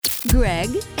Greg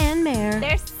and Mare.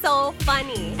 They're so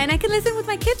funny. And I can listen with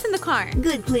my kids in the car.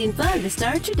 Good, clean fun to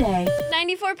start your day.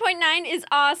 94.9 is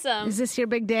awesome. Is this your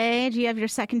big day? Do you have your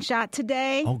second shot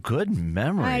today? Oh, good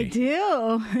memory. I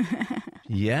do.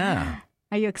 Yeah.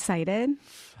 Are you excited?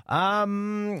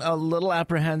 A little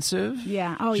apprehensive.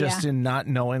 Yeah. Oh, Just yeah. in not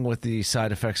knowing what the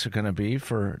side effects are going to be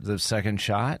for the second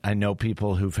shot. I know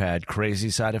people who've had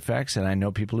crazy side effects, and I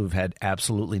know people who've had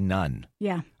absolutely none.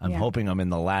 Yeah. I'm hoping I'm in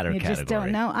the latter You category. just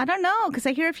don't know. I don't know, because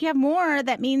I hear if you have more,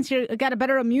 that means you've got a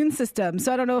better immune system.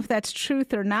 So I don't know if that's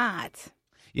truth or not.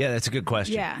 Yeah, that's a good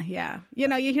question. Yeah. You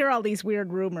know, you hear all these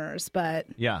weird rumors, but...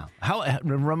 Yeah.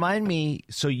 Remind me,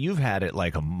 so you've had it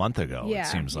like a month ago, Yeah.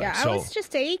 it seems like. Yeah, So I was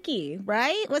just achy,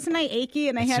 right? Wasn't I achy?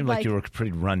 And I it had seemed like you were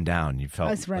pretty run down. You felt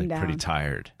was run like pretty down.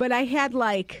 tired. But I had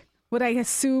like what I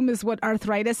assume is what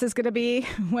arthritis is going to be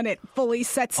when it fully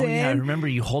sets Oh, in. yeah, I remember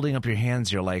you holding up your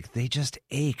hands. You're like, they just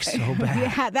ache so bad.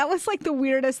 Yeah, that was like the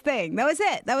weirdest thing. That was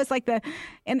it. That was like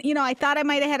and you know, I thought I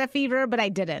might have had a fever, but I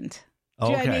didn't. Do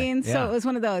you know what I mean? Yeah. So it was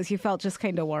one of those. You felt just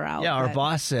kind of wore out. Yeah, our but-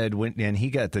 boss said, and he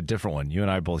got the different one. You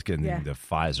and I both getting the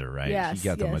Pfizer, right? Yes, he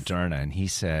got the yes. Moderna, and he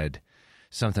said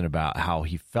something about how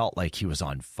he felt like he was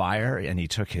on fire, and he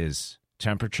took his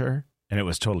temperature, and it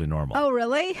was totally normal. Oh,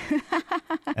 really?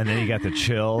 And then he got the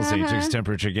chills, and he took his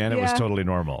temperature again. It was Yeah. totally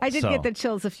normal. I did So- get the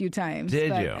chills a few times.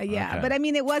 Did but, you? Yeah. Okay. But I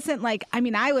mean, it wasn't like,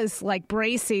 I was like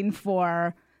bracing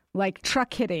for like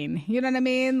truck hitting. You know what I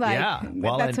mean? Like, yeah.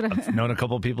 Well, that's what I've known a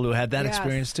couple of people who had that Yes,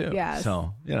 experience too. yes.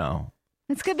 So,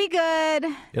 It's going to be good.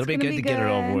 It'll be gonna good to get it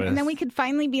over with. And then we could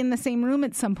finally be in the same room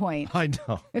at some point. I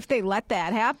know. If they let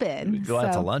that happen. We go out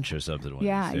to So- lunch or something one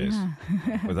Yeah, of these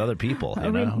days with other people.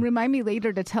 You know? Remind me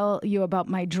later to tell you about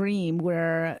my dream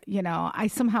where, you know, I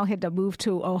somehow had to move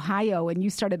to Ohio and you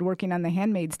started working on The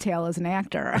Handmaid's Tale as an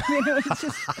actor. I mean, it was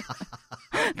just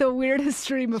the weirdest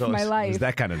dream of So my it life. was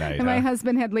that kind of night, And my huh?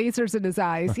 husband had lasers in his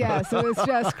eyes. Yes, it was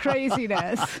just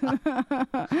craziness.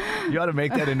 You ought to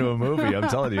make that into a movie. I'm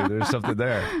telling you, there's something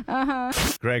there.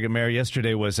 Greg and Mary,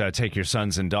 yesterday was Take Your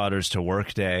Sons and Daughters to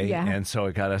Work Day. Yeah. And so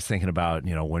it got us thinking about,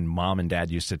 when mom and dad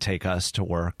used to take us to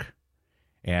work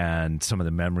and some of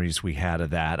the memories we had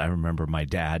of that. I remember my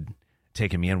dad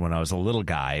taking me in when I was a little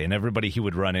guy, and everybody he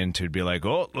would run into would be like,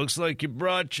 "Oh, looks like you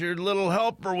brought your little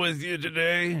helper with you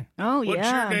today. Oh, What's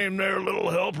yeah. your name there, little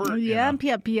helper?" You know?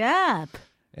 Yep.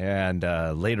 And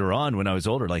later on, when I was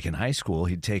older, like in high school,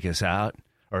 he'd take us out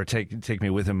or take me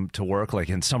with him to work, like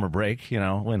in summer break,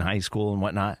 in high school and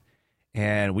whatnot.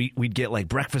 And we'd get like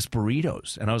breakfast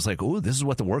burritos. And I was like, "Ooh, this is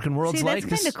what the working world's See, like.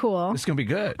 that's kinda cool. This is going to be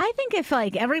good." I think if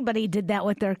like everybody did that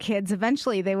with their kids,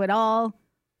 eventually they would all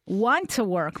want to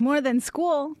work more than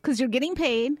school because you're getting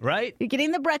paid. Right? You're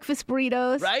getting the breakfast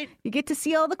burritos. Right. You get to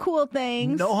see all the cool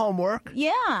things. No homework. Yeah.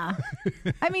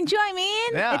 I mean, do you know what I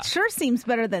mean? Yeah. It sure seems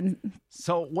better than...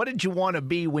 So what did you want to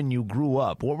be when you grew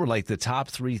up? What were like the top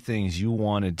 3 things you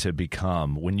wanted to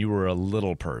become when you were a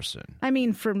little person? I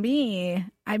mean, for me,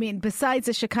 besides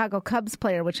the Chicago Cubs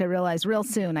player, which I realized real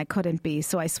soon I couldn't be,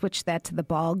 so I switched that to the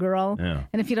ball girl. Yeah.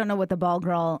 And if you don't know what the ball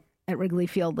girl at Wrigley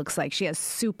Field looks like, she has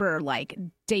super like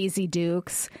Daisy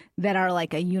Dukes that are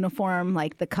like a uniform,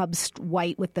 like the Cubs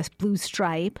white with the blue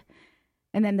stripe.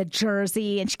 And then the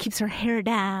jersey, and she keeps her hair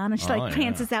down, and she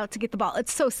prances out to get the ball.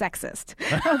 It's so sexist,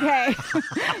 okay?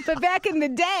 But back in the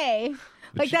day,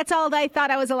 that's all I thought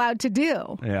I was allowed to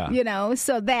do. Yeah.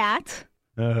 So that.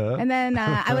 Uh-huh. And then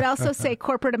I would also say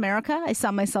corporate America. I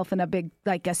saw myself in a big,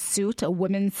 like a suit, a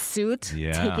women's suit,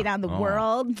 Yeah. taking on the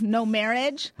world, no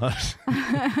marriage.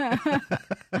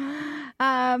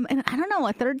 And I don't know,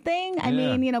 a third thing? I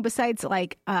mean, besides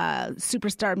like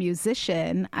superstar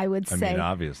musician, I would say.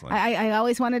 Obviously. I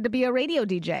always wanted to be a radio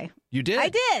DJ. You did?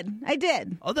 I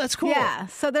did. Oh, that's cool. Yeah,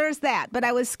 so there's that. But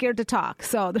I was scared to talk,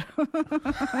 so.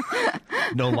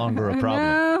 No longer a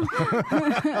problem.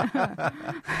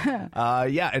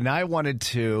 Yeah, and I wanted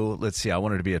to, I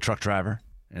wanted to be a truck driver,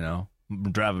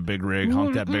 drive a big rig,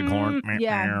 honk that big horn.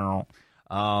 Yeah.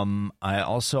 I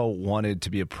also wanted to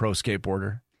be a pro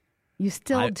skateboarder. You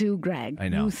still do, Greg. I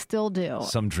know. You still do.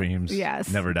 Some dreams Yes.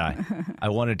 never die. I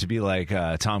wanted to be like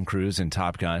Tom Cruise in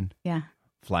Top Gun, Yeah.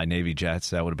 fly Navy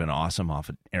jets. That would have been awesome off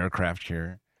an aircraft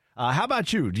carrier. How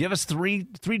about you? Do you have us three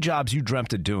jobs you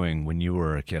dreamt of doing when you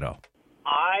were a kiddo?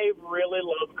 I really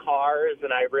love cars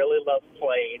and I really love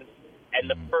planes. And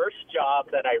the first job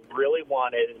that I really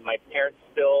wanted, and my parents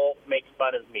still make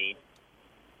fun of me,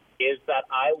 is that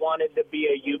I wanted to be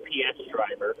a UPS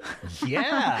driver.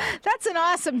 Yeah. That's an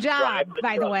awesome job, Drive the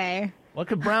by the truck. way. What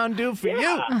could Brown do for you?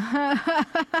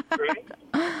 Right?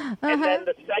 And then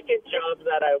the second job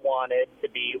that I wanted to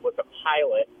be was a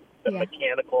pilot. the Yeah.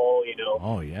 mechanical,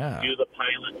 Oh, yeah. do the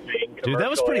pilot thing. Dude, that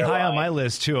was commercial pretty high on my airline.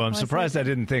 list, too. I'm surprised I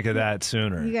didn't think of that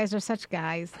sooner. You guys are such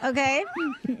guys. Okay.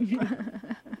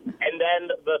 And then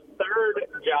the third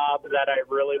job that I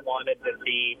really wanted to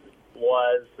see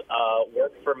was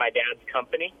work for my dad's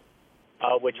company,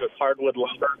 which was hardwood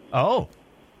lumber, Oh.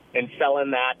 and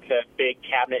selling that to big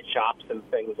cabinet shops and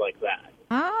things like that.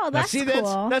 Oh, Now, that's see,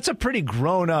 cool. that's a pretty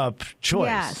grown-up choice.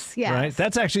 Yes, yes. Right?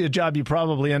 That's actually a job you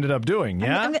probably ended up doing,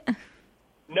 yeah?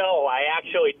 No, I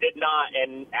actually did not,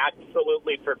 and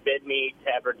absolutely forbid me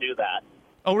to ever do that.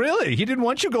 Oh, really? He didn't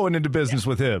want you going into business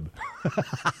with him.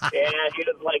 And he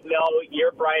was like, no,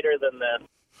 you're brighter than this.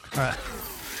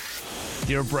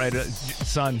 You're brighter,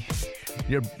 son.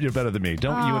 You're better than me.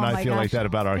 Don't you and Oh, I my feel like gosh. that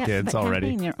about our Yeah, kids but already?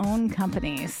 having your own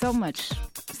company, so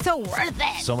worth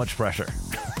it. So much pressure.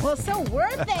 Well, so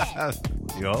worth it.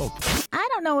 You hope. I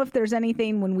don't know if there's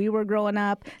anything when we were growing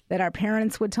up that our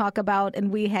parents would talk about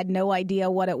and we had no idea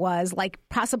what it was, like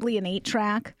possibly an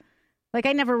 8-track. Like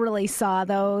I never really saw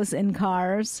those in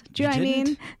cars. Do you know what I mean?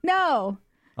 didn't? No.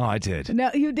 Oh, I did.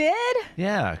 No, you did?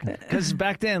 Yeah, because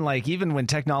back then, like, even when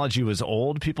technology was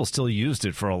old, people still used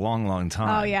it for a long, long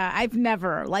time. Oh, yeah. I've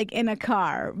never, like in a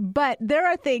car. But there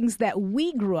are things that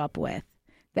we grew up with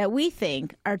that we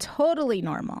think are totally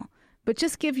normal. But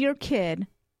just give your kid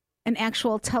an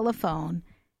actual telephone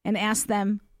and ask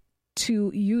them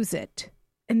to use it.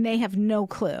 And they have no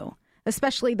clue,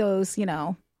 especially those,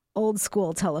 old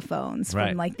school telephones Right.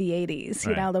 from like the 80s,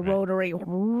 Right, the right. rotary.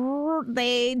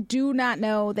 They do not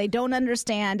know. They don't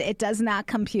understand. It does not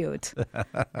compute.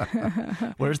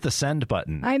 Where's the send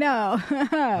button? I know.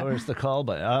 Where's the call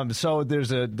button? So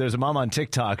there's a mom on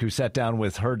TikTok who sat down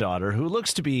with her daughter, who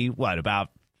looks to be about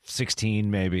 16,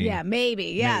 maybe. Yeah, maybe.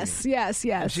 Yes, yes,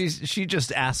 yes. She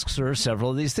just asks her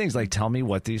several of these things, like, tell me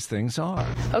what these things are.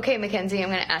 Okay, Mackenzie, I'm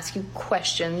going to ask you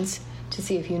questions to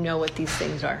see if you know what these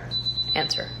things are.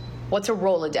 Answer. What's a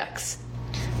Rolodex?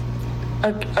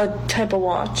 A type of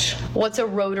watch. What's a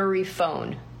rotary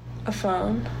phone? A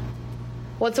phone.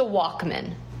 What's a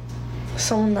Walkman?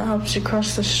 Someone that helps you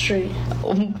cross the street.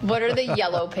 What are the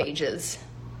yellow pages?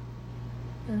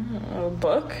 A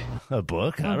book. A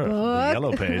book? I don't know. The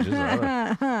Yellow Pages.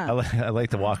 I like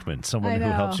the Walkman, someone I who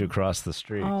know. helps you cross the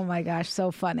street. Oh my gosh,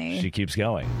 so funny. She keeps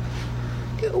going.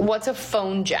 What's a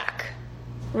phone jack?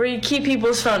 Where you keep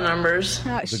people's phone numbers.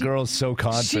 The girl's so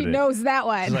confident. She knows that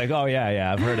one. She's like, oh,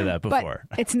 yeah, I've heard of that but before.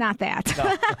 it's not that.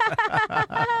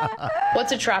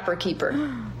 What's a trapper keeper?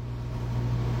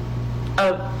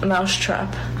 A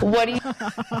mousetrap. What do you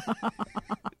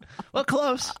Well,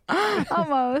 close.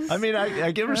 Almost. I mean,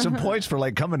 I give her some points for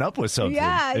like coming up with something.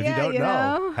 Yeah, if you yeah, don't you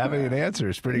know. having an answer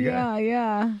is pretty yeah,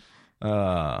 yeah. good.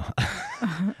 I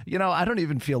don't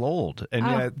even feel old, and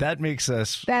yet that makes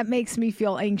us. That makes me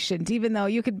feel ancient, even though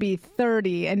you could be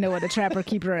 30 and know what a trapper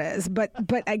keeper is. But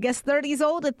I guess 30 is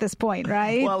old at this point,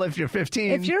 right? Well, if you're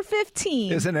 15, if you're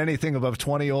 15, isn't anything above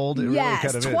 20 old? It yes,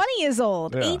 really kind of 20 is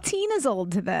old. Yeah. 18 is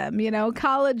old to them.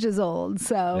 College is old.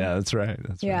 So Yeah, that's right.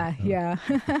 That's yeah, right. yeah,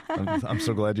 I'm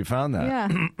so glad you found that. yeah.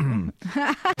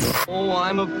 Oh,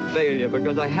 I'm a failure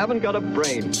because I haven't got a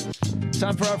brain. It's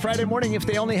time for our Friday morning. If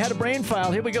they only had a brain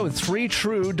file, here we go with 3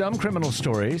 true dumb criminal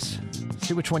stories.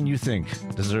 See which one you think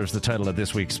deserves the title of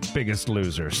this week's Biggest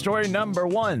Loser. Story number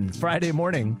 1, Friday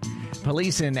morning.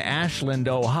 Police in Ashland,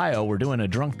 Ohio were doing a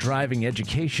drunk driving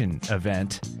education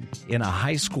event in a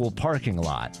high school parking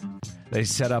lot. They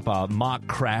set up a mock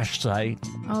crash site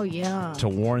Oh yeah. to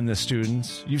warn the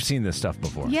students. You've seen this stuff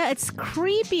before. Yeah, it's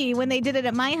creepy when they did it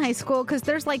at my high school because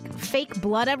there's like fake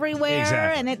blood everywhere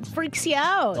Exactly. and it freaks you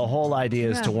out. The whole idea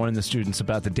is to warn the students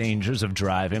about the dangers of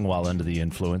driving while under the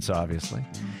influence, obviously.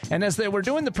 And as they were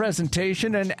doing the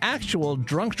presentation, an actual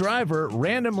drunk driver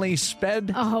randomly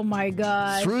sped Oh my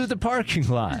gosh. through the parking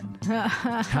lot.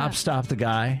 Cops stopped the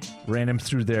guy, ran him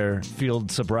through their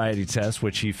field sobriety test,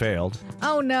 which he failed,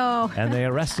 Oh no. and they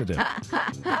arrested him.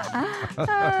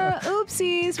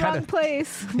 Oopsies, wrong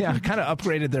place. Yeah, kind of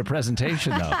upgraded their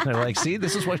presentation, though. They're like, see,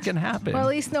 this is what can happen. Well, at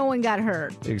least no one got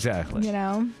hurt, Exactly.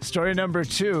 Story number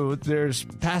 2, there's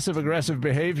passive-aggressive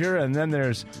behavior, and then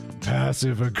there's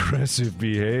passive-aggressive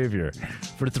behavior.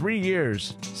 For 3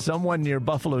 years, someone near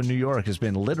Buffalo, New York, has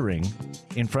been littering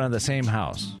in front of the same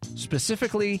house,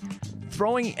 specifically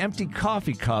throwing empty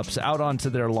coffee cups out onto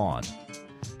their lawn.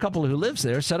 A couple who lives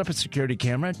there set up a security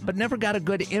camera, but never got a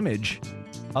good image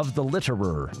of the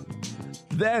litterer.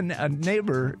 Then a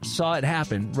neighbor saw it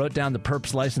happen, wrote down the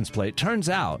perp's license plate. Turns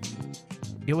out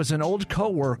it was an old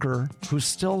coworker who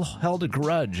still held a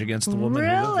grudge against the woman who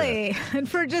lived Really? And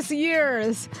for just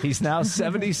years. there. He's now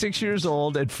 76 years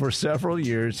old, and for several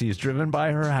years he's driven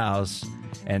by her house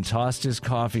and tossed his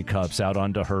coffee cups out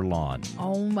onto her lawn.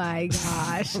 Oh my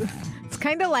gosh. It's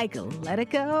kind of like let it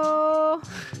go.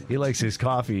 He likes his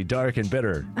coffee dark and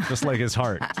bitter, just like his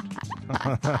heart.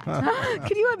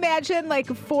 Can you imagine, like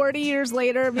 40 years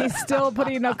later, me still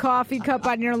putting a coffee cup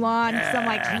on your lawn? Because I'm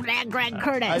like, Greg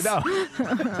Curtis. I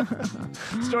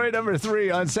know. Story number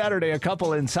 3. On Saturday, a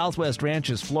couple in Southwest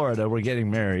Ranches, Florida, were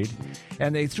getting married,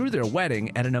 and they threw their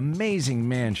wedding at an amazing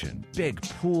mansion. Big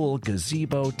pool,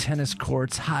 gazebo, tennis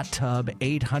courts, hot tub,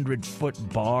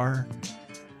 800-foot bar.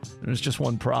 There's just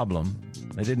one problem.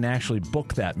 They didn't actually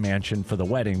book that mansion for the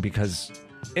wedding because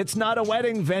it's not a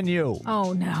wedding venue.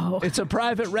 Oh, no. It's a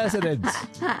private residence.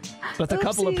 But the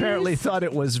couple apparently thought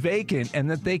it was vacant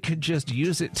and that they could just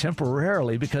use it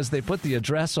temporarily because they put the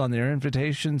address on their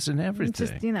invitations and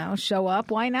everything. Just, show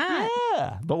up. Why not?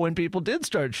 Yeah. But when people did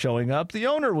start showing up, the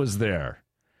owner was there.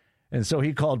 And so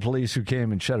he called police who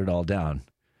came and shut it all down.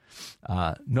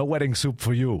 No wedding soup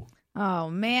for you. Oh,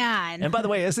 man. And by the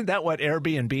way, isn't that what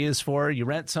Airbnb is for? You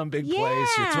rent some big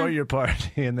place, you throw your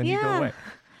party, and then you go away.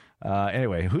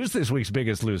 Anyway, who's this week's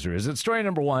biggest loser? Is it story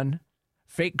number 1,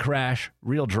 fake crash,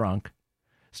 real drunk?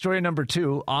 Story number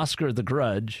 2, Oscar the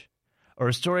Grudge?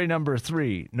 Or story number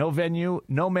 3, no venue,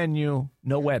 no menu,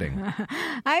 no wedding?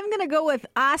 I'm going to go with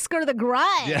Oscar the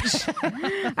Grudge. Yeah.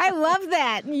 I love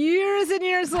that. Years and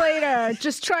years later,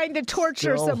 just trying to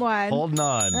torture someone. Holding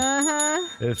on.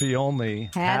 Uh-huh. If he only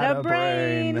had a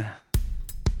brain.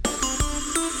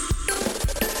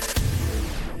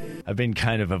 I've been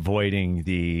kind of avoiding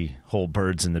the whole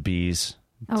birds and the bees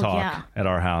talk at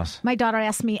our house. My daughter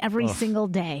asks me every single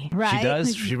day. Right? She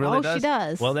does? She really does? She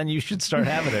does. Well, then you should start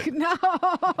having it. No.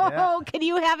 Yeah. Can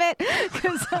you have it?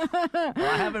 Well,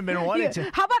 I haven't been wanting to.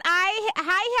 How about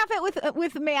I have it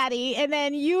with Maddie, and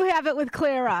then you have it with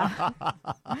Clara?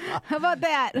 How about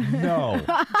that? No.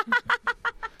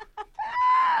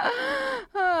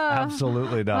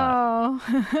 Absolutely not.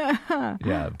 Oh.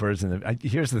 Yeah, birds in the...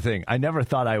 Here's the thing. I never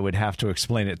thought I would have to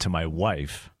explain it to my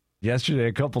wife. Yesterday,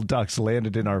 a couple ducks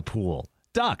landed in our pool.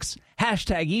 Ducks.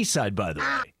 Hashtag Eastside, by the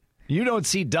way. You don't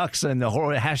see ducks in the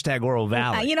hashtag Oro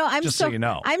Valley.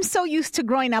 I'm so used to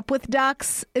growing up with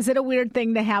ducks. Is it a weird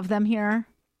thing to have them here?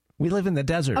 We live in the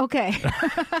desert. Okay.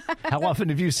 How often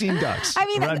have you seen ducks? I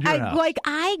mean, around your house?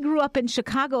 I grew up in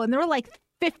Chicago, and there were like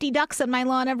 50 ducks on my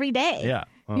lawn every day. Yeah.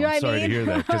 Well, you know I'm sorry to hear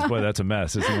that, because, boy, that's a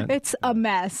mess, isn't it? It's a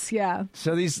mess, yeah.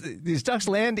 So these ducks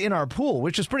land in our pool,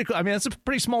 which is pretty cool. I mean, that's a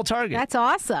pretty small target. That's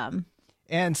awesome.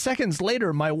 And seconds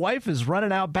later, my wife is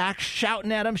running out back,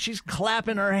 shouting at them. She's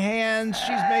clapping her hands.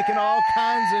 She's making all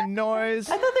kinds of noise.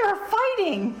 I thought they were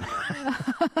fighting.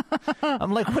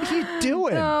 I'm like, what are you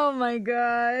doing? Oh, my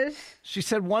gosh. She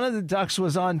said one of the ducks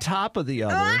was on top of the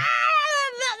other.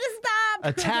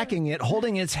 Stop. Attacking it,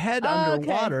 holding its head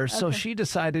underwater. Okay. So she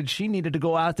decided she needed to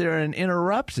go out there and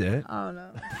interrupt it. Oh, no.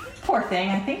 Poor thing.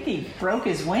 I think he broke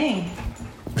his wing.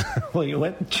 Well, you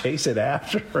went and chased it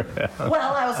after him.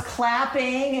 Well, I was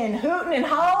clapping and hooting and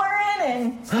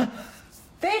hollering, and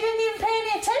they didn't even pay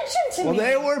any attention to me. Well,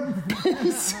 they were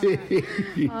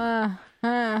busy.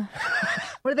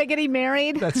 Were they getting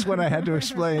married? That's when I had to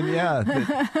explain, yeah.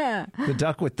 The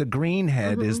duck with the green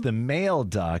head is the male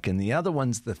duck, and the other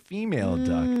one's the female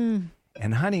duck.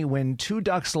 And, honey, when two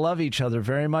ducks love each other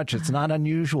very much, it's not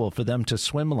unusual for them to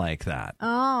swim like that.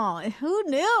 Oh, who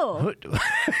knew?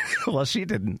 Well, she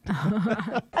didn't.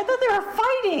 I thought they were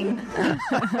fighting.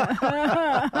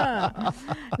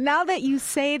 Now that you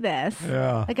say this,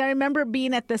 like I remember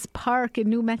being at this park in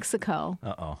New Mexico.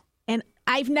 Uh-oh. And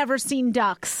I've never seen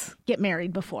ducks get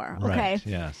married before, okay? Right,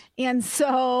 yes. And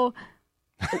so...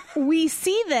 we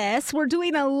see this. We're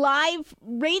doing a live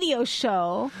radio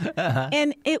show,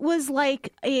 and it was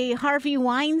like a Harvey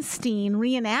Weinstein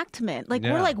reenactment. Like,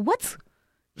 we're like, what's...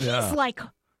 He's like...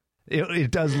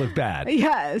 It does look bad.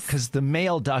 Yes. Because the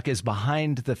male duck is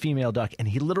behind the female duck, and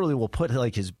he literally will put,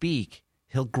 like, his beak,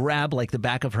 he'll grab, like, the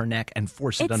back of her neck and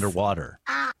force it underwater.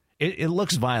 It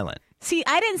looks violent. See,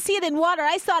 I didn't see it in water.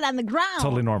 I saw it on the ground.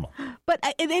 Totally normal. But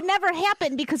it never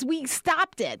happened because we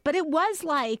stopped it. But it was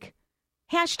like...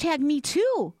 #me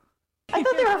too. I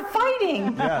thought they were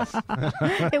fighting. Yes.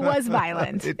 It was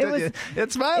violent.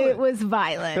 It's violent. It was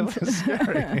violent. It was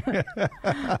scary.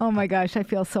 Oh my gosh, I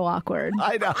feel so awkward.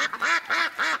 I know.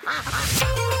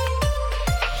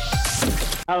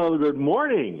 Oh, good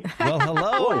morning. Well,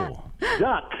 hello.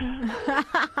 Ducks.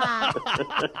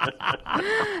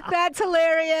 That's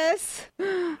hilarious.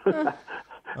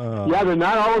 Yeah, they're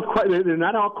not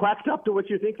all quacked up to what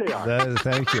you think they are.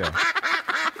 Thank you.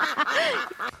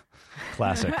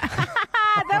 Classic.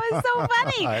 That was so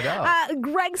funny. I know.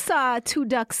 Greg saw two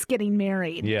ducks getting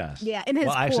married. Yes. Yeah, in his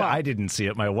Well, actually, pool. I didn't see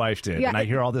it. My wife did. Yeah. And I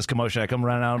hear all this commotion. I come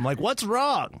running out. I'm like, what's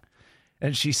wrong?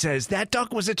 And she says, that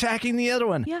duck was attacking the other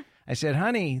one. Yeah. I said,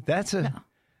 honey, that's a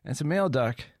male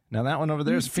duck. Now that one over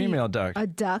there is a female duck. A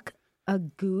duck, a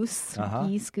goose,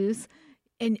 geese, goose.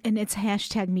 And it's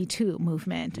hashtag Me Too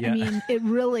movement. Yeah. I mean, it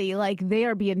really, like, they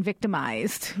are being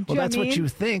victimized. Do Well, you that's know what I mean? you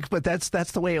think, but that's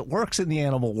the way it works in the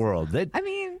animal world. They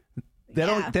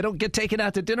don't get taken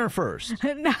out to dinner first.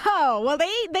 No. Well,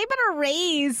 they better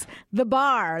raise the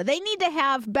bar. They need to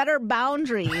have better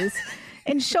boundaries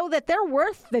and show that they're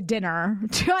worth the dinner.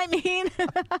 Do you know what I mean?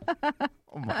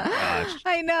 Oh my gosh.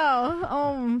 I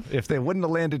know. If they wouldn't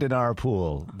have landed in our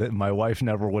pool, then my wife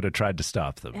never would have tried to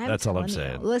stop them. I'm That's all I'm telling you.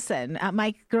 saying. Listen, at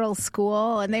my girls'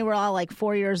 school, and they were all like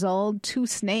 4 years old, two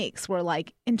snakes were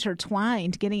like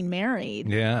intertwined getting married.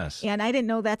 Yes. And I didn't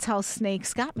know that's how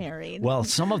snakes got married. Well,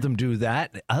 some of them do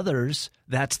that. Others,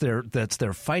 that's their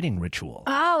fighting ritual.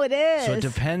 Oh, it is. So it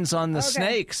depends on the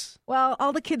snakes. Well,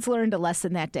 all the kids learned a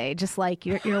lesson that day, just like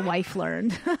your wife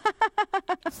learned. They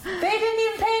didn't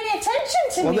even pay any attention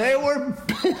to me. They were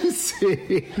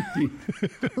busy.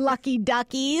 Lucky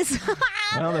duckies.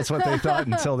 Well, that's what they thought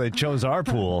until they chose our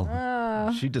pool.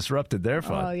 She disrupted their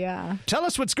fun. Oh, yeah. Tell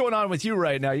us what's going on with you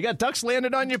right now. You got ducks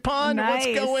landed on your pond? Nice.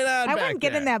 What's going on I back wouldn't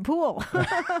get there? in that pool.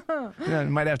 Yeah, you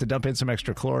might have to dump in some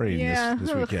extra chlorine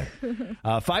this weekend.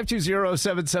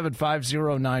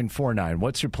 520-775-0949.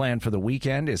 What's your plan for the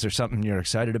weekend? Is there something you're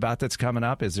excited about that's coming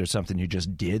up? Is there something you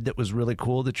just did that was really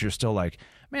cool that you're still like,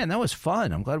 man, that was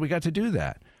fun. I'm glad we got to do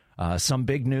that. Some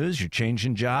big news, you're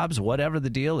changing jobs, whatever the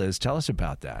deal is. Tell us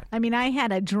about that. I mean, I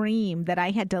had a dream that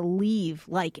I had to leave,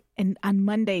 like, on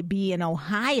Monday, be in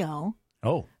Ohio.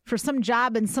 Oh. For some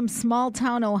job in some small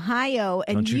town, Ohio,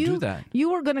 and Don't you do that. You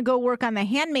were going to go work on The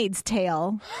Handmaid's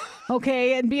Tale,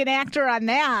 okay, and be an actor on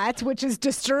that, which is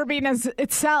disturbing as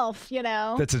itself, you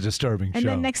know. That's a disturbing And show.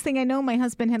 then next thing I know, my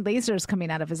husband had lasers coming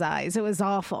out of his eyes. It was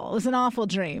awful. It was an awful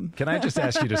dream. Can I just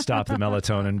ask you to stop the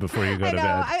melatonin before you go I to know.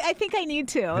 bed? I think I need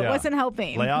to. It Yeah. wasn't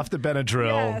helping. Lay off the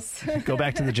Benadryl. Yes. Go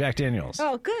back to the Jack Daniels.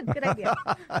 Oh, good. Good idea.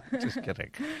 Just kidding.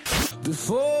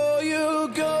 Before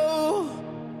you go.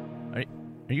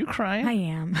 Are you crying? I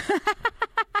am.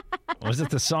 Was it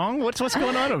the song? What's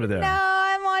going on over there? No,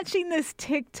 I'm watching this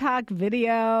TikTok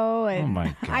video. And Oh,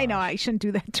 my gosh. I know I shouldn't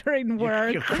do that during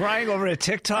work. You're crying over a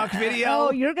TikTok video?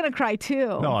 Oh, you're going to cry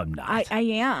too. No, I'm not. I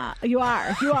am. You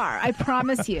are. You are. I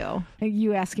promise you.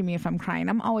 You asking me if I'm crying.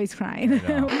 I'm always crying.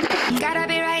 Gotta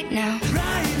be right now.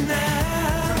 Right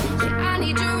now. I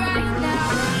need you right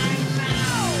now.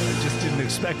 I just didn't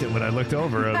expect it when I looked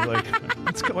over. I was like,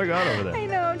 what's going on over there? I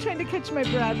know. I'm trying to catch my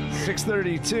breath.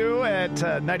 632 at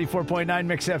 94.9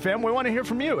 Mix FM. We want to hear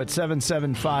from you at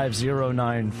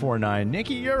 775-0949.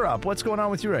 Nikki, you're up. What's going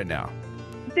on with you right now?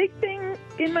 Big thing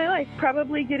in my life,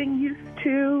 probably getting used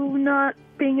to not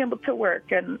being able to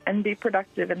work and be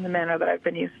productive in the manner that I've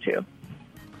been used to.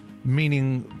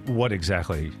 Meaning what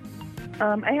exactly?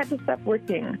 I had to stop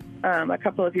working a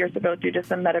couple of years ago due to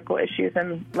some medical issues,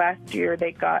 and last year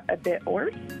they got a bit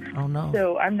worse. Oh, no.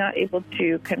 So I'm not able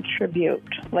to contribute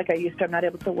like I used to. I'm not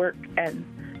able to work and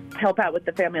help out with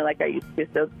the family like I used to.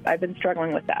 So I've been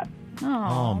struggling with that.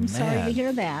 Oh, I'm sorry man. to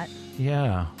hear that.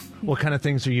 Yeah. What kind of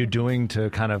things are you doing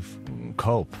to kind of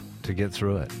cope, to get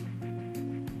through it?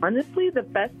 Honestly, the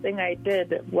best thing I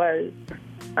did was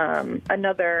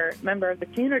another member of the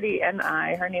community and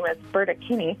I, her name is Berta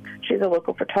Keeney. She's a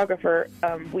local photographer.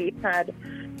 We had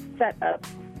set up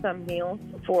some meals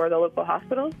for the local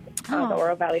hospitals, the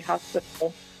Oro Valley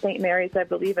Hospital, St. Mary's, I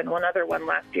believe, and one other one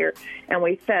last year. And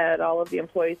we fed all of the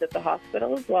employees at the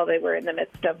hospitals while they were in the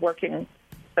midst of working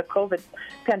the COVID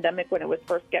pandemic when it was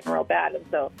first getting real bad. And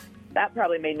so that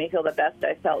probably made me feel the best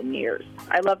I felt in years.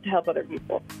 I love to help other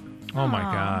people. Oh, my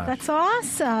gosh. That's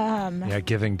awesome. Yeah,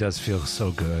 giving does feel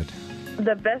so good.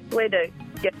 The best way to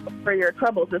get over your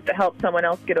troubles is to help someone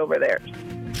else get over theirs.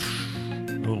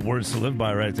 Little words to live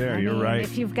by right there. I You're mean, right.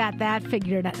 If you've got that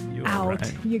figured out,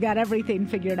 right. you got everything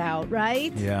figured out,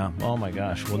 right? Yeah. Oh, my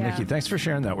gosh. Well, Yeah. Nikki, thanks for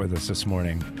sharing that with us this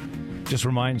morning. Just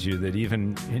reminds you that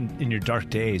even in your dark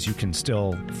days, you can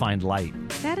still find light.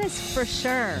 That is for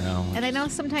sure. You know, and I know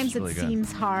sometimes really it good.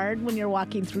 seems hard when you're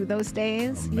walking through those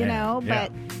days, you man. know, Yeah.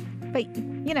 but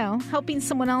you know, helping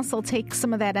someone else will take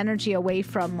some of that energy away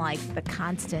from like the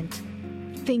constant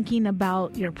thinking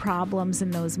about your problems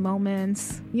in those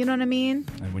moments. You know what I mean?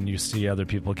 And when you see other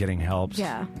people getting help,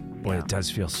 Yeah. boy, it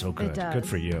does feel so good. does. Good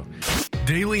for you.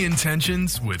 Daily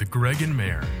Intentions with Greg and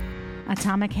Mare.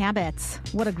 Atomic Habits.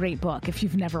 What a great book if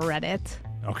you've never read it.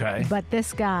 Okay. But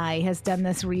this guy has done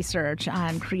this research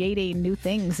on creating new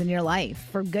things in your life,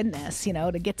 for goodness,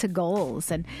 to get to goals.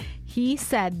 And he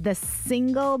said the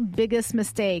single biggest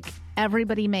mistake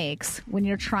everybody makes when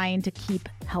you're trying to keep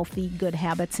healthy, good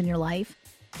habits in your life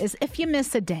is if you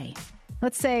miss a day.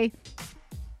 Let's say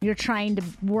you're trying to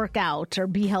work out or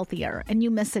be healthier and you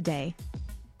miss a day.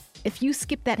 If you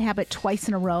skip that habit twice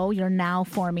in a row, you're now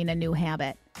forming a new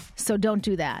habit. So don't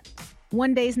do that.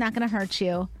 One day's not going to hurt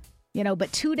you.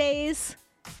 But 2 days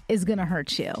is going to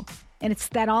hurt you. And it's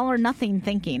that all or nothing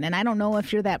thinking. And I don't know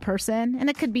if you're that person. And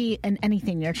it could be in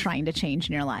anything you're trying to change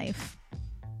in your life.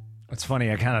 It's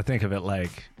funny. I kind of think of it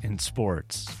like in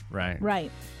sports, right? Right.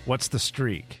 What's the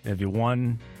streak? Have you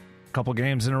won a couple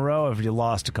games in a row? Or have you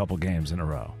lost a couple games in a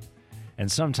row? And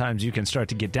sometimes you can start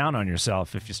to get down on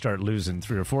yourself if you start losing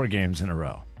 3 or 4 games in a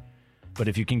row. But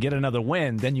if you can get another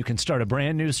win, then you can start a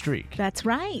brand new streak. That's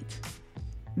right.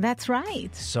 That's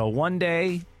right. So one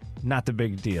day, not the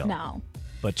big deal. No.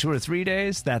 But 2 or 3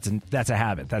 days, that's a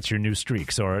habit. That's your new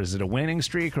streak. So is it a winning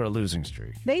streak or a losing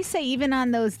streak? They say even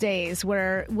on those days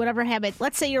where whatever habit,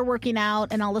 let's say you're working out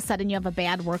and all of a sudden you have a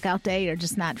bad workout day, you're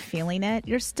just not feeling it,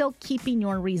 you're still keeping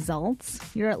your results.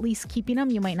 You're at least keeping them.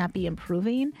 You might not be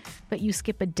improving, but you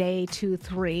skip a day, 2,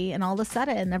 3, and all of a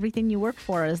sudden everything you work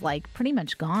for is like pretty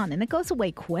much gone, and it goes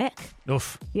away quick.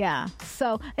 Oof. Yeah.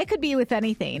 So it could be with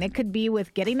anything. It could be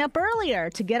with getting up earlier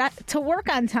to get to work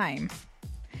on time.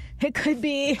 It could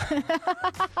be.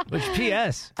 Which,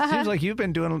 P.S., seems like you've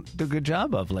been doing a good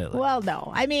job of lately. Well,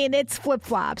 no. I mean, it's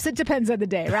flip-flops. It depends on the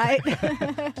day, right?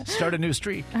 Start a new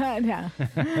streak. No.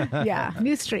 Yeah,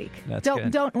 new streak.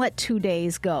 Don't let 2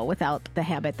 days go without the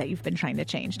habit that you've been trying to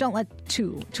change. Don't let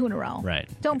two in a row. Right.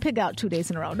 Don't pick out 2 days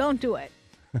in a row. Don't do it.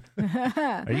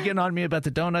 Are you getting on me about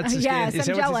the donuts? Yes,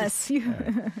 I'm jealous.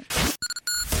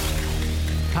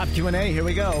 Pop Q&A, here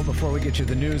we go. Before we get you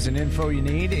the news and info you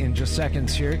need in just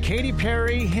seconds here. Katy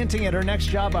Perry hinting at her next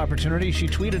job opportunity. She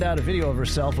tweeted out a video of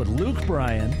herself with Luke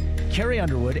Bryan, Carrie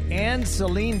Underwood, and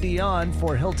Celine Dion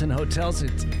for Hilton Hotels.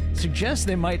 It suggests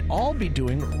they might all be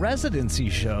doing residency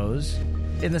shows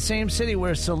in the same city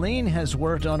where Celine has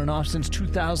worked on and off since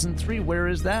 2003. Where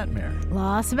is that, Mary?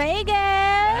 Las Vegas.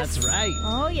 That's right.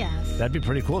 Oh, yes. That'd be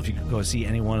pretty cool if you could go see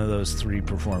any one of those 3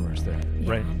 performers there,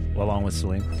 right? Well, along with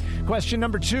Celine. Question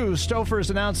number 2. Stouffer's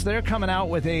announced they're coming out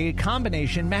with a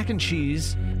combination mac and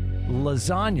cheese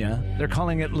lasagna. They're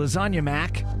calling it Lasagna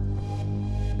Mac.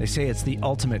 They say it's the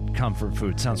ultimate comfort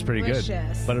food. Sounds pretty good.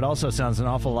 But it also sounds an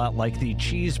awful lot like the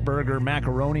cheeseburger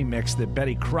macaroni mix that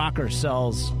Betty Crocker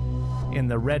sells in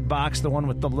the red box, the one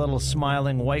with the little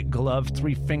smiling white glove,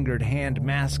 3-fingered hand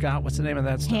mascot. What's the name of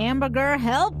that stuff? Hamburger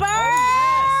Helper.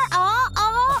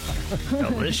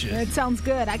 Delicious. It sounds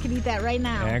good. I can eat that right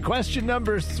now. And question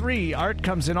number 3. Art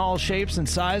comes in all shapes and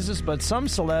sizes, but some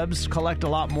celebs collect a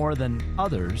lot more than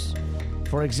others.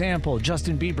 For example,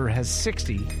 Justin Bieber has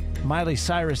 60, Miley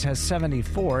Cyrus has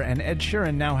 74, and Ed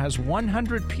Sheeran now has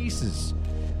 100 pieces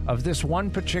of this one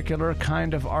particular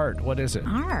kind of art. What is it?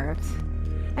 Art?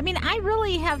 I mean, I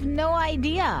really have no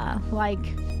idea. Like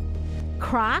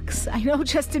Crocs? I know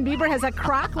Justin Bieber has a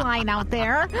Croc line out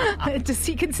there. Does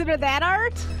he consider that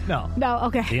art? No. No,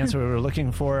 okay. The answer we were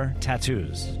looking for,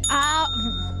 tattoos.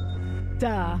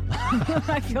 Duh.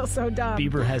 I feel so dumb.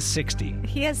 Bieber has 60.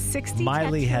 He has 60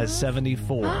 Miley tattoos? has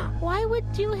 74. Why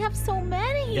would you have so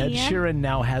many? Ed Sheeran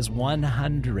now has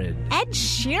 100. Ed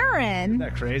Sheeran? Isn't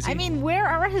that crazy? I mean, where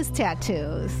are his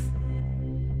tattoos?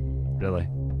 Really?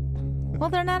 Well,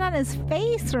 they're not on his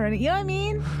face or anything. You know what I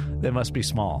mean? They must be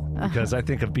small because I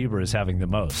think of Bieber as having the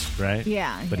most, right?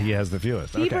 Yeah. But he has the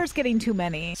fewest. Bieber's getting too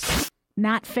many.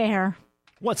 Not fair.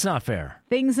 What's not fair?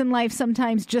 Things in life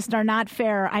sometimes just are not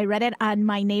fair. I read it on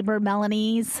my neighbor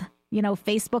Melanie's,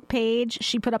 Facebook page.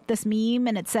 She put up this meme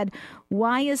and it said,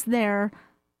 "Why is there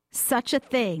such a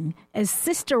thing as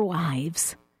sister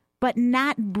wives, but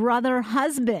not brother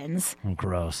husbands?" Oh,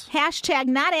 gross. Hashtag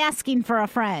not asking for a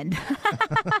friend.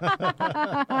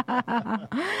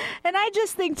 And I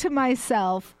just think to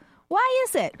myself, why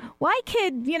is it? Why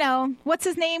could, what's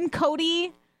his name?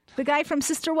 Cody, the guy from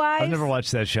Sister Wives? I've never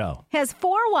watched that show. Has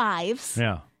 4 wives.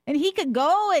 Yeah. And he could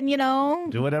go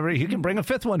and, do whatever. He can bring a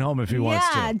 5th one home if he wants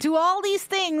to. Yeah, do all these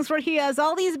things where he has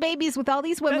all these babies with all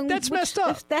these women. That's messed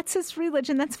up. If that's his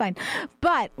religion, that's fine.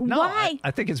 But no, why?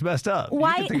 I think it's messed up.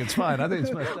 Why? You can think it's fine. I think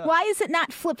it's messed up. Why is it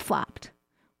not flip-flopped?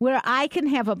 Where I can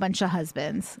have a bunch of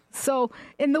husbands. So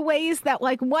in the ways that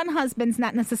like one husband's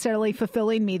not necessarily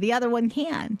fulfilling me, the other one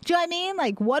can. Do you know what I mean?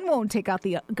 Like one won't take out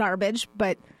the garbage,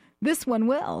 but this one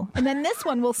will. And then this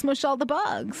one will smush all the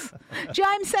bugs. Do you know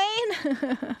what I'm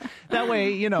saying? That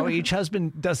way, each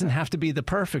husband doesn't have to be the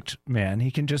perfect man.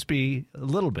 He can just be a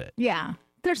little bit. Yeah.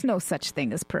 there's no such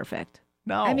thing as perfect.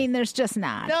 No. I mean, there's just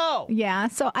not. No. Yeah,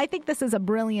 so I think this is a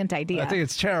brilliant idea. I think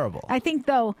it's terrible. I think,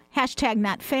 though, hashtag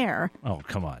not fair. Oh,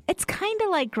 come on. It's kind of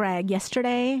like Greg.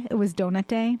 Yesterday, it was donut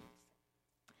day.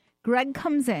 Greg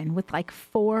comes in with like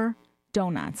 4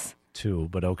 donuts. 2,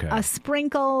 but okay. A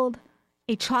sprinkled,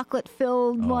 a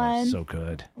chocolate-filled one. So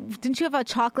good. Didn't you have a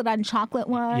chocolate on chocolate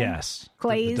one? Yes.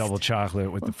 Glazed? The double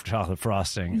chocolate with the chocolate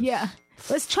frosting. Yeah.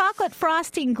 It was chocolate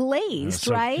frosting glazed,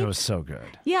 right? It was so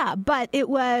good. Yeah, but it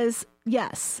was,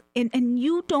 yes. And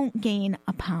you don't gain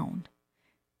a pound.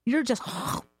 You're just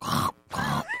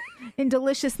in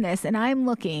deliciousness. And I'm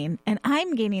looking, and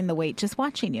I'm gaining the weight just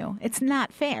watching you. It's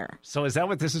not fair. So is that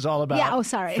what this is all about? Yeah,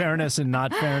 sorry. Fairness and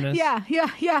not fairness?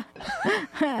 Yeah.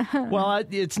 Well,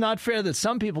 it's not fair that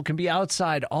some people can be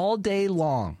outside all day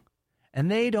long,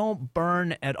 and they don't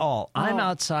burn at all. I'm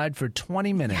outside for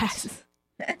 20 minutes. Yes.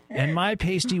 And my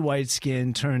pasty white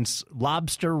skin turns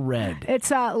lobster red.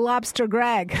 It's Lobster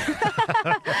Greg.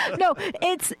 No,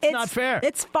 it's not fair.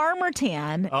 It's farmer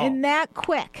tan and that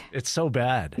quick. It's so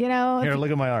bad. You know. Here,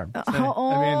 look at my arm.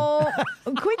 Can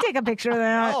we take a picture of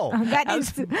that? No.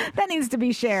 That needs to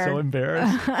be shared. So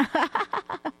embarrassed.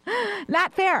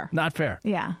 Not fair. Not fair.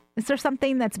 Yeah. Is there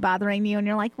something that's bothering you and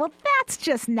you're like, well, that's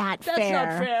just not fair. That's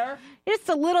not fair. You're just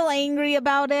a little angry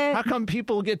about it. How come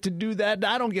people get to do that?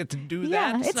 I don't get to do that.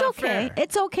 Yeah, it's not okay. fair.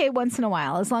 It's okay once in a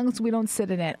while, as long as we don't sit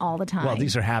in it all the time. Well,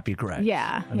 these are happy Greg.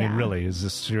 Yeah. I mean, really, is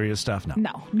this serious stuff?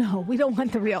 No. No, we don't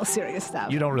want the real serious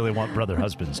stuff. You don't really want brother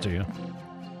husbands, do you?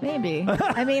 Maybe.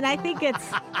 I mean, I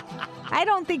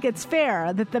don't think it's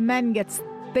fair that the men get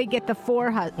the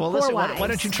 4 wives. Well, listen, why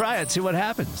don't you try it? See what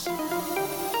happens.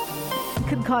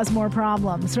 Could cause more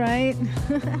problems, right?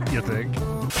 You think?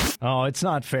 Oh, it's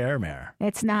not fair, Mayor.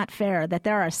 It's not fair that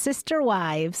there are sister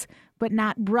wives, but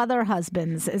not brother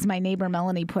husbands, as my neighbor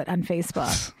Melanie put on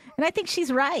Facebook. And I think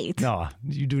she's right. No,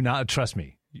 you do not. Trust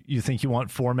me. You think you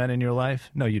want 4 men in your life?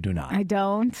 No, you do not. I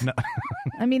don't. No.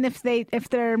 I mean, if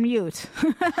they're mute.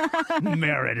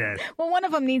 Meredith. Well, one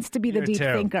of them needs to be the deep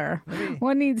thinker.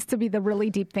 One needs to be the really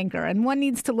deep thinker, and one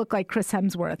needs to look like Chris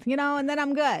Hemsworth, and then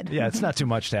I'm good. Yeah, it's not too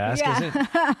much to ask, is it?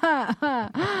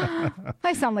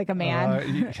 I sound like a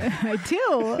man. I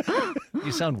do.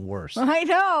 You sound worse. I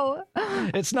know.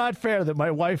 It's not fair that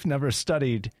my wife never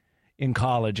studied in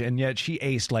college, and yet she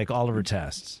aced like all of her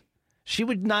tests. She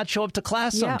would not show up to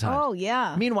class sometimes. Oh,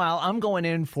 yeah. Meanwhile, I'm going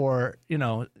in for,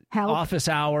 help? Office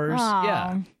hours. Oh,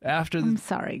 yeah. I'm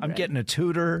sorry, I'm Greg. getting a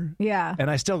tutor. Yeah. And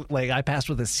I still, I passed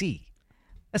with a C.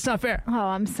 That's not fair. Oh,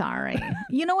 I'm sorry.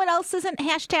 You know what else isn't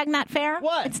hashtag not fair?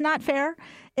 What? It's not fair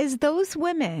is those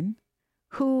women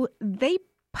who they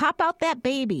pop out that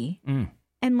baby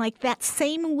and that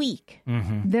same week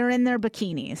they're in their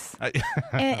bikinis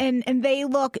and they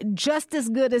look just as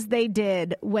good as they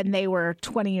did when they were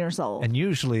 20 years old. And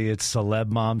usually it's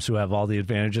celeb moms who have all the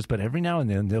advantages, but every now and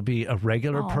then there'll be a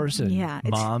regular person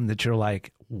mom that you're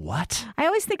like, what? I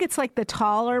always think it's like the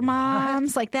taller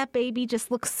moms, like that baby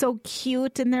just looks so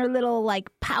cute in their little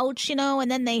pouch,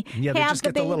 and then they they just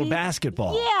get the little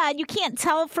basketball. Yeah, you can't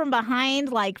tell from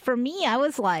behind. Like for me, I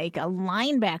was like a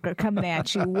linebacker coming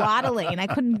at you, waddling. I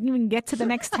couldn't even get to the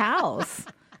next house.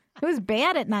 It was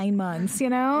bad at 9 months,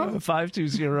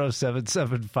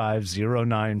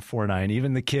 520-775-0949.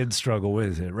 Even the kids struggle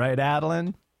with it, right,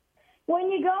 Adeline? When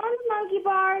you go on the monkey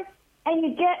bars and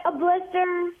you get a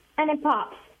blister and it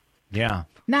pops. Yeah.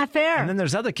 Not fair. And then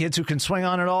there's other kids who can swing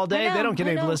on it all day. They don't get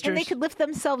any blisters. And they could lift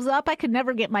themselves up. I could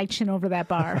never get my chin over that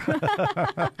bar.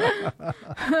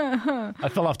 I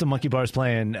fell off the monkey bars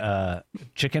playing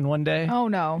chicken one day. Oh,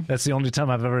 no. That's the only time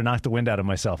I've ever knocked the wind out of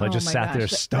myself. I just sat there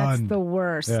stunned. That's the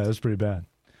worst. Yeah, that's pretty bad.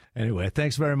 Anyway,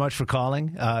 thanks very much for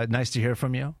calling. Nice to hear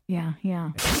from you. Yeah.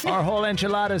 Our whole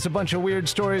enchilada is a bunch of weird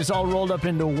stories all rolled up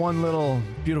into one little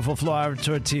beautiful flour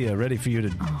tortilla ready for you to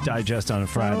digest on a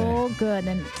Friday. Oh, good.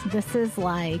 And this is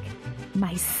like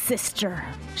my sister.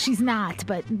 She's not,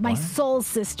 but my soul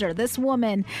sister. This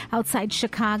woman outside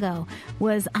Chicago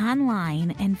was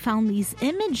online and found these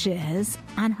images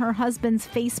on her husband's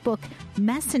Facebook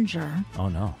Messenger. Oh,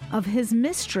 no. Of his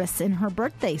mistress in her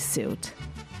birthday suit.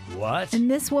 What? And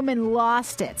this woman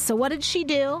lost it. So what did she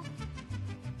do?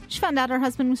 She found out her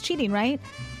husband was cheating, right?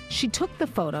 She took the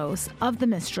photos of the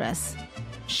mistress,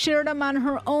 shared them on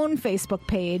her own Facebook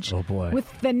page. Oh, boy.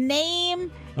 With the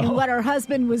name and what her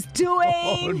husband was doing.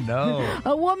 Oh, no.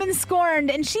 A woman scorned.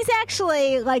 And she's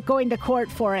actually going to court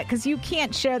for it because you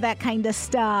can't share that kind of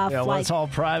stuff. Yeah, well, it's all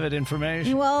private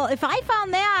information. Well, if I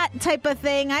found that type of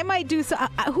thing, I might do so.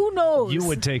 Who knows? You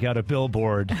would take out a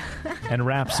billboard and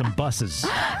wrap some buses.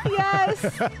 Yes.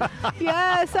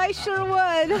 Yes, I sure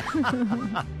would.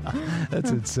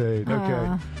 That's insane.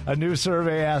 Okay. A new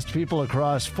survey asked people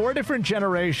across 4 different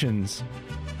generations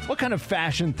what kind of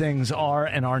fashion things are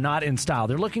and are not in style.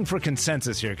 They're looking for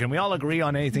consensus here. Can we all agree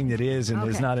on anything that is and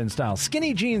is not in style?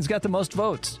 Skinny jeans got the most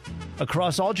votes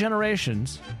across all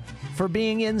generations for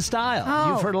being in style.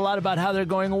 Oh. You've heard a lot about how they're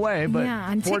going away, but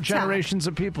on 4 TikTok. generations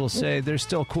of people say they're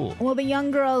still cool. Well, the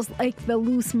young girls like the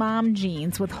loose mom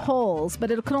jeans with holes, but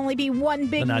it could only be one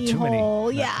big But not too hole.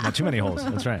 many. Yeah. Not too many holes.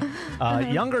 That's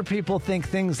right. Younger people think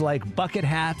things like bucket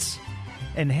hats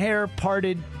and hair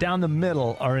parted down the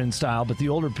middle are in style, but the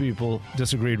older people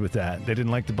disagreed with that. They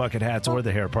didn't like the bucket hats or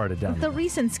the hair parted down the The middle.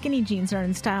 reason skinny jeans are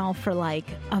in style for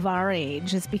of our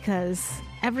age is because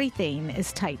everything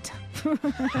is tight.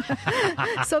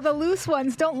 So the loose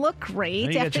ones don't look great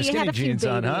You got after your you had skinny a few jeans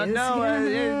on, huh?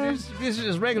 babies. No, these are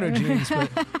just regular jeans.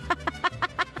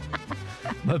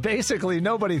 But basically,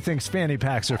 nobody thinks fanny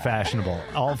packs are fashionable.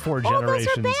 All 4 those are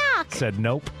generations back. said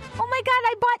nope. Oh my God,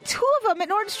 I bought 2 of them at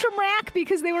Nordstrom Rack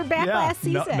because they were back last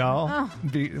season. No.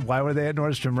 Why were they at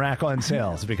Nordstrom Rack on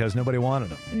sales? Because nobody wanted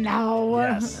them. No,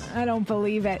 Yes. I don't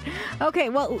believe it. Okay,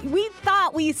 well, we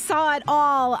thought we saw it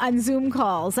all on Zoom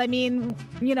calls. I mean,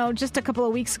 just a couple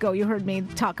of weeks ago, you heard me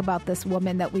talk about this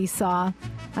woman that we saw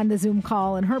on the Zoom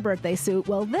call in her birthday suit.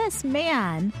 Well, this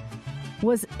man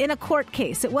was in a court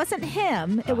case. It wasn't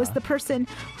him. It was the person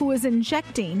who was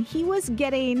injecting. He was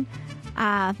getting,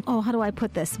 how do I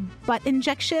put this? Butt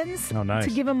injections. Oh, nice.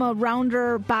 To give him a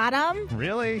rounder bottom.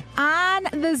 Really? On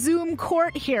the Zoom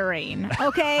court hearing.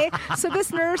 Okay? So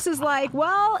this nurse is like,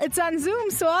 well, it's on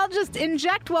Zoom, so I'll just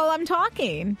inject while I'm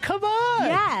talking. Come on.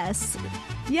 Yes.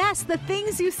 Yes, the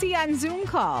things you see on Zoom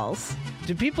calls.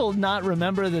 Do people not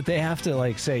remember that they have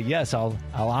to say, yes, I'll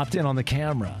opt in on the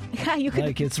camera? Yeah, you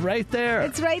could. It's right there.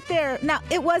 It's right there. Now,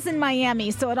 it was in Miami,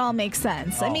 so it all makes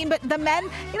sense. I mean, but the men,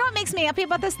 what makes me happy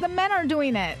about this? The men are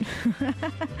doing it.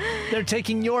 They're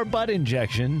taking your butt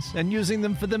injections and using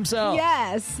them for themselves.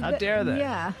 Yes. How dare they?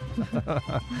 Yeah.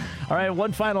 All right,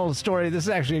 one final story. This is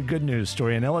actually a good news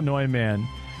story. An Illinois man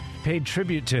paid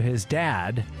tribute to his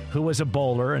dad, who was a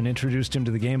bowler, and introduced him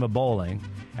to the game of bowling.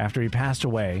 After he passed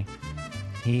away,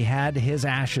 he had his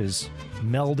ashes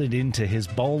melded into his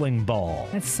bowling ball.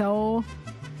 It's so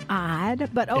odd,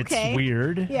 but okay. It's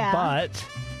weird, yeah. but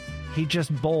he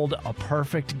just bowled a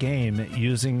perfect game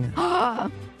using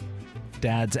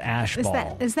Dad's ash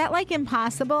ball. Is that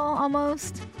impossible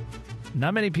almost?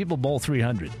 Not many people bowl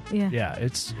 300. Yeah.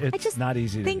 It's just not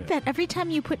easy to do. I think that every time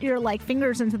you put your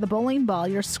fingers into the bowling ball,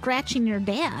 you're scratching your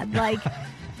dad.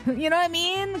 You know what I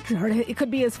mean? It could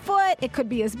be his foot. It could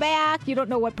be his back. You don't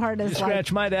know what part is You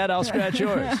scratch my dad, I'll scratch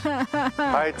yours.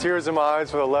 I had tears in my eyes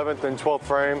for the 11th and 12th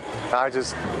frame. I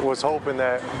just was hoping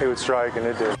that it would strike, and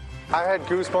it did. I had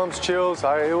goosebumps, chills.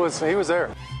 He was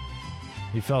there.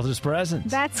 You felt his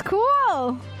presence. That's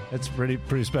cool. It's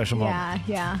pretty special moment.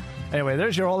 Yeah. Anyway,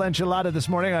 there's your whole enchilada this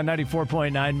morning on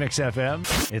 94.9 Mix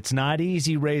FM. It's not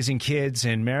easy raising kids,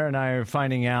 and Mara and I are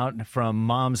finding out from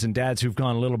moms and dads who've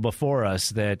gone a little before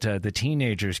us that the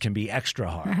teenagers can be extra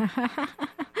hard.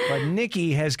 But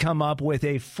Nikki has come up with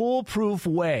a foolproof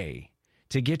way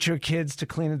to get your kids to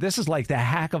clean it. This is like the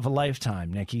hack of a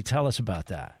lifetime, Nikki. Tell us about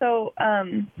that. So,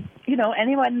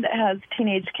 anyone that has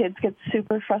teenage kids gets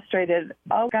super frustrated.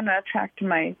 I'm going to attract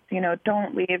mice.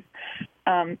 Don't leave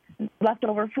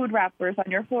leftover food wrappers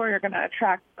on your floor. You're going to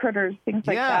attract critters, things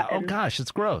like that. Oh, gosh,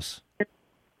 it's gross.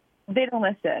 They don't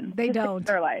listen. They don't. It's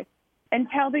their life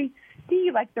until they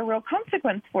see, the real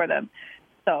consequence for them.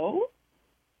 So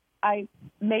I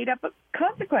made up a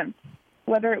consequence.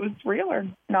 Whether it was real or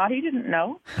not, he didn't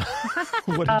know.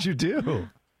 What did you do?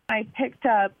 I picked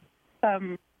up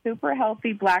some super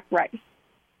healthy black rice.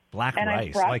 Black And I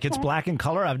rice? brought Like it's some- black in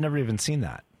color? I've never even seen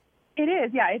that. It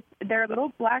is, yeah. They're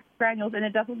little black granules, and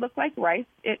it doesn't look like rice.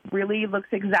 It really looks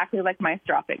exactly like mice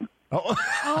droppings. Oh,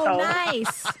 Oh,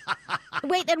 nice.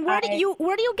 Wait, and where do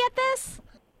you get this?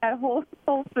 At Whole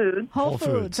Foods. Whole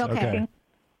Foods, okay.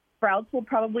 Sprouts will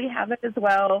probably have it as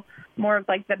well. More of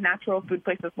the natural food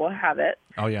places will have it.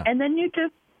 Oh, yeah. And then you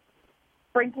just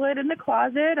sprinkle it in the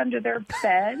closet under their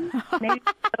bed, maybe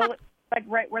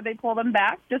right where they pull them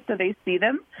back, just so they see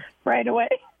them right away.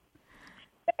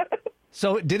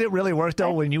 So did it really work,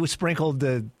 though, when you sprinkled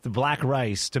the black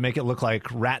rice to make it look like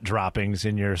rat droppings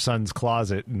in your son's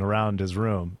closet and around his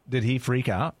room? Did he freak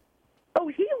out? Oh,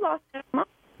 he lost his mind.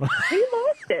 He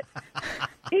lost it.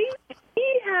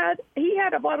 He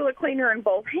had a bottle of cleaner in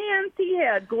both hands. He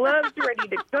had gloves ready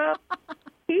to go.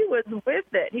 He was with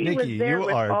it. He Nikki, was there you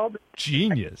with are all the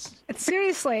genius.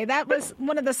 Seriously, that was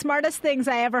one of the smartest things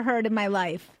I ever heard in my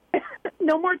life.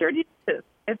 No more dirty dishes.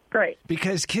 It's great.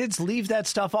 Because kids leave that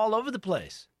stuff all over the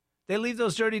place. They leave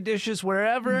those dirty dishes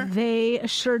wherever. They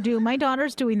sure do. My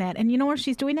daughter's doing that. And you know where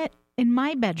she's doing it? In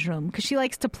my bedroom, because she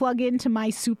likes to plug into my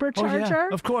supercharger. Oh, yeah,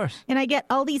 of course. And I get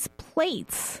all these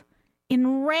plates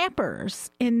in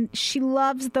wrappers, and she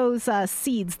loves those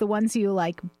seeds, the ones you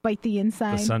like bite the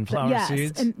inside. The sunflower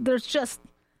seeds? And there's just...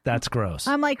 That's gross.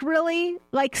 I'm like, really?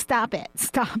 Like, stop it.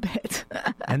 Stop it.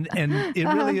 And it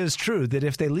really is true that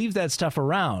if they leave that stuff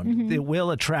around, it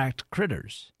will attract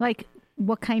critters. Like,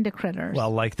 what kind of critters?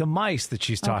 Well, like the mice that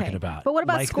she's talking Okay. about. But what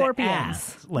about like scorpions? The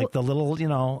ants, like the little,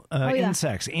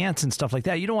 insects, ants and stuff like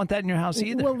that. You don't want that in your house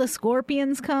either. Will the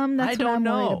scorpions come? That's I don't what I'm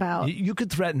know. worried about. You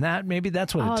could threaten that. Maybe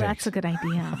that's what it Oh, takes. that's a good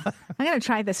idea. I'm going to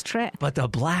try this trick. But the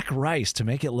black rice, to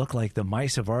make it look like the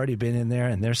mice have already been in there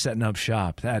and they're setting up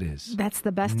shop, that's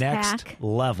the best next hack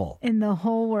level. in the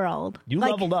whole world. You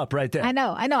leveled up right there. I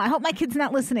know. I hope my kid's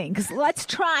not listening, because let's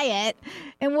try it,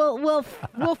 and we'll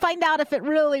find out if it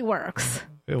really works.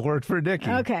 It worked for Nikki.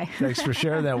 Okay. Thanks for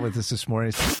sharing that with us this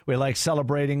morning. We like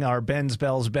celebrating our Ben's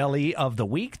Bells Belly of the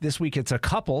week. This week it's a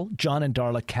couple, John and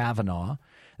Darla Kavanaugh.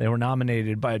 They were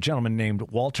nominated by a gentleman named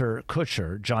Walter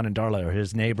Kutcher. John and Darla are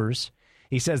his neighbors.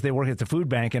 He says they work at the food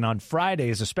bank, and on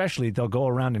Fridays especially, they'll go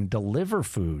around and deliver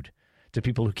food to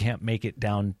people who can't make it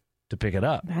down to pick it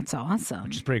up. That's awesome.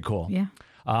 Which is pretty cool. Yeah.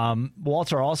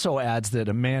 Walter also adds that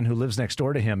a man who lives next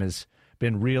door to him has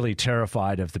been really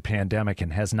terrified of the pandemic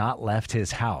and has not left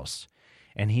his house.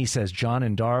 And he says John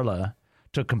and Darla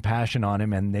took compassion on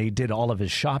him, and they did all of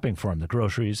his shopping for him, the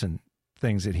groceries and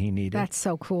things that he needed. That's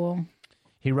so cool.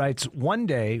 He writes, one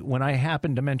day when I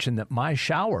happened to mention that my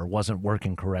shower wasn't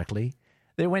working correctly,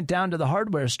 they went down to the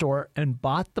hardware store and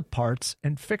bought the parts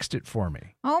and fixed it for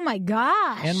me. Oh, my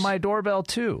gosh. And my doorbell,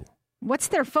 too. What's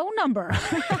their phone number?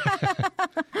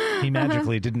 He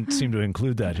magically didn't seem to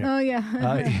include that here. Oh,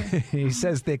 yeah. He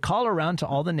says they call around to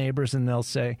all the neighbors and they'll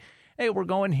say, hey, we're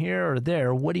going here or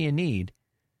there. What do you need?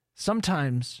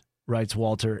 Sometimes, writes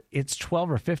Walter, it's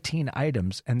 12 or 15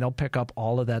 items and they'll pick up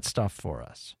all of that stuff for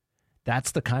us.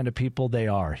 That's the kind of people they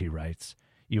are, he writes.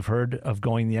 You've heard of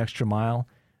going the extra mile?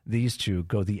 These two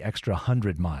go the extra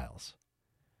 100 miles.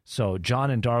 So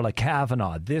John and Darla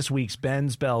Kavanaugh, this week's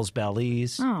Ben's Bells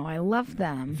Bellies. Oh, I love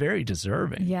them. Very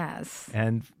deserving. Yes.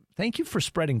 And thank you for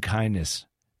spreading kindness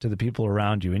to the people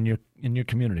around you in your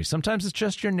community. Sometimes it's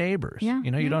just your neighbors. Yeah,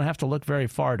 you don't have to look very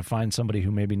far to find somebody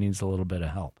who maybe needs a little bit of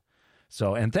help.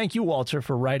 So, and thank you, Walter,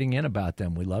 for writing in about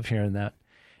them. We love hearing that.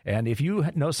 And if you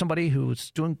know somebody who's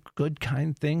doing good,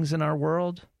 kind things in our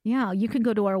world. Yeah, you can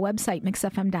go to our website,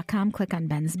 mixfm.com, click on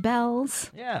Ben's Bells.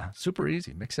 Yeah, super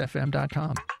easy,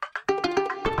 mixfm.com.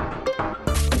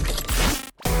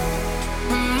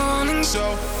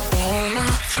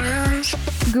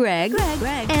 Greg,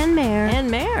 and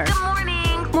Mare. Good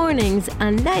morning. Mornings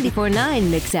on 94.9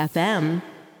 Mix FM.